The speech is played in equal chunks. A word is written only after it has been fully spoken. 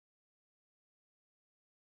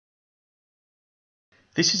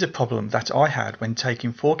This is a problem that I had when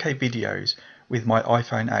taking 4K videos with my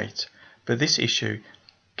iPhone 8, but this issue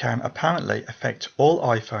can apparently affect all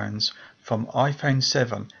iPhones from iPhone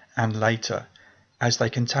 7 and later, as they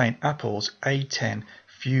contain Apple's A10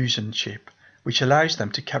 Fusion chip, which allows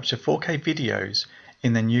them to capture 4K videos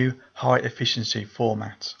in the new high efficiency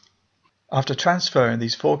format. After transferring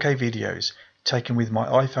these 4K videos taken with my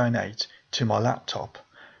iPhone 8 to my laptop,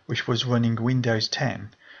 which was running Windows 10,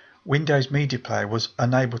 Windows Media Player was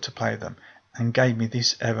unable to play them and gave me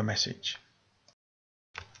this error message.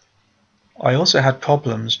 I also had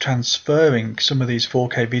problems transferring some of these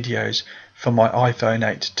 4K videos from my iPhone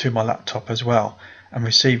 8 to my laptop as well and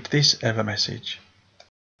received this error message.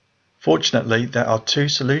 Fortunately, there are two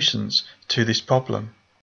solutions to this problem.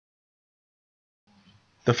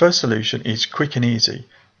 The first solution is quick and easy,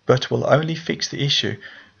 but will only fix the issue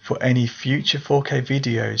for any future 4K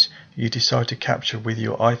videos you decide to capture with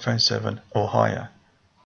your iPhone 7 or higher.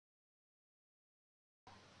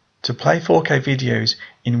 To play 4K videos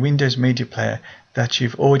in Windows Media Player that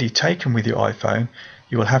you've already taken with your iPhone,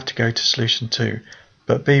 you will have to go to Solution 2,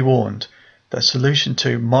 but be warned that Solution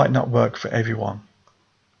 2 might not work for everyone.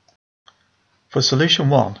 For Solution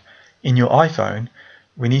 1, in your iPhone,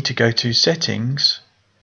 we need to go to Settings,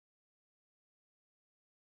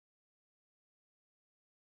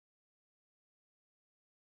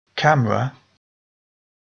 Camera,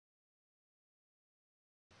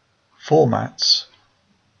 Formats,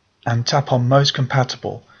 and tap on Most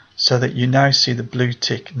Compatible so that you now see the blue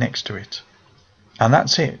tick next to it. And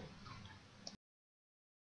that's it.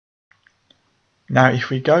 Now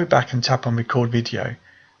if we go back and tap on Record Video,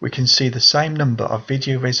 we can see the same number of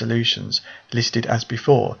video resolutions listed as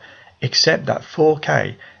before, except that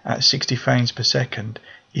 4K at 60 frames per second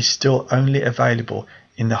is still only available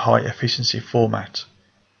in the high efficiency format.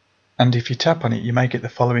 And if you tap on it, you may get the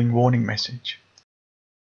following warning message.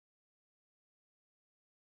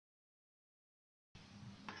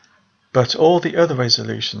 But all the other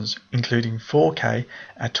resolutions, including 4K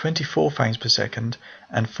at 24 frames per second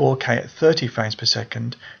and 4K at 30 frames per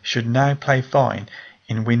second, should now play fine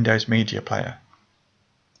in Windows Media Player.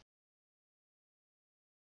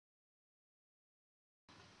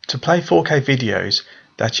 To play 4K videos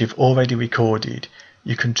that you've already recorded,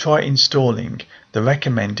 you can try installing the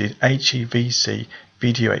recommended HEVC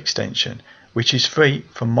video extension, which is free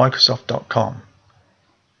from Microsoft.com.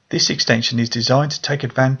 This extension is designed to take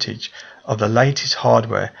advantage of the latest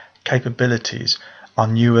hardware capabilities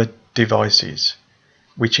on newer devices,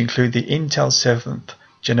 which include the Intel 7th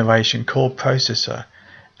generation core processor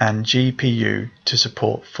and GPU to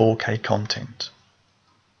support 4K content.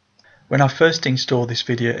 When I first installed this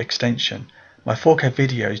video extension, my 4K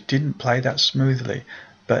videos didn't play that smoothly,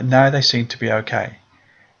 but now they seem to be okay.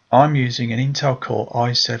 I'm using an Intel Core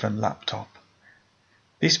i7 laptop.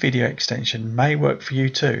 This video extension may work for you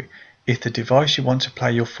too if the device you want to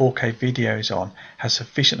play your 4K videos on has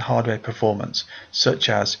sufficient hardware performance, such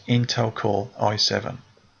as Intel Core i7.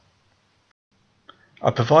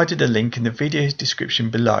 I provided a link in the video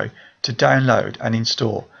description below to download and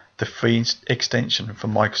install the free extension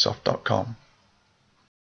from Microsoft.com.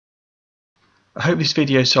 I hope this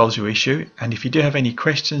video solves your issue, and if you do have any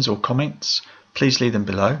questions or comments, please leave them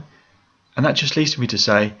below. And that just leaves me to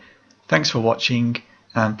say thanks for watching,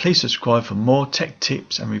 and please subscribe for more tech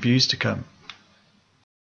tips and reviews to come.